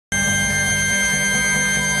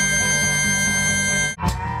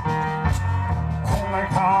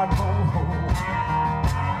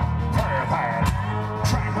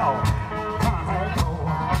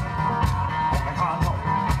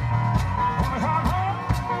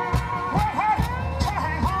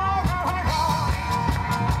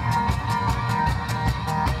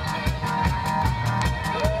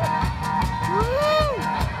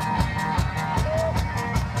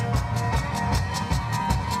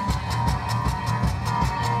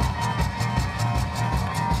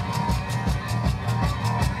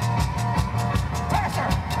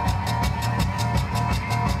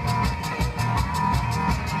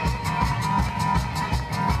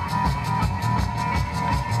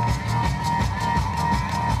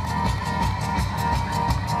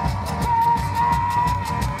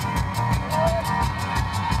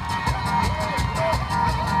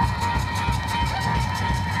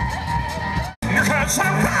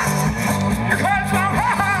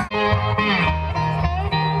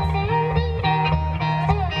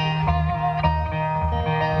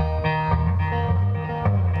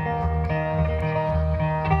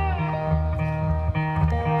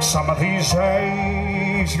Some of these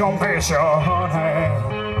days you're gonna miss your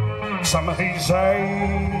honey. Some of these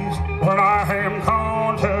days when I am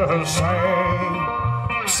gone to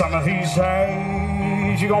say. Some of these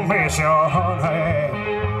days you're gonna miss your honey.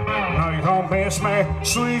 No, you're gonna miss me,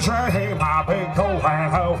 sweet dream, I'll be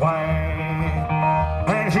going away.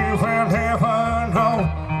 And you will never know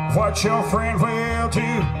what your friend will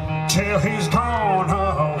do till he's gone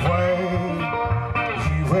away.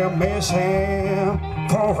 You will miss him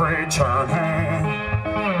for returning.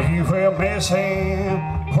 You will miss him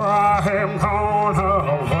where I am gone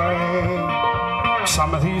away.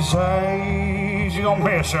 Some of these days you're gonna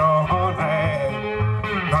miss your honey.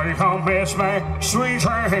 No, you're gonna miss me, sweet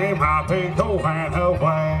dream, I'll be going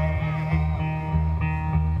away.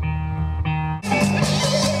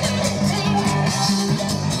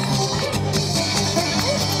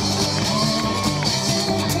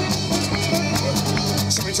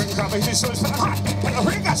 This is been hot, and the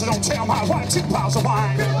ring guys don't tell my wife. 2 piles of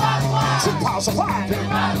wine, 2 piles of wine.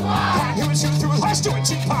 Can't hear it shoot through his lights doing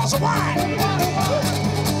 2 piles of wine.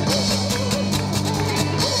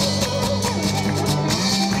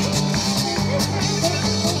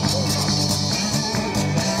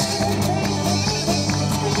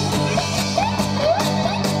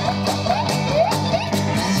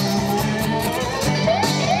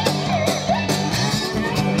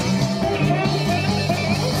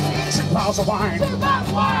 Piles of wine,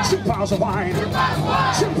 2 piles of wine, 2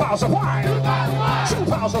 piles of wine, 2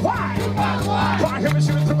 piles of wine. Can't hear me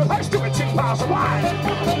shooting through with lights doing 2 piles of wine,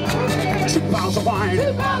 2 piles of wine,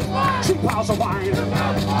 2 piles of wine,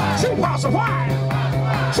 2 piles of wine,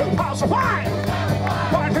 2 piles of wine.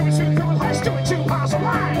 Can't hear me shooting through with lights doing 2 piles of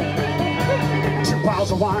wine, 2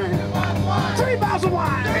 piles of wine.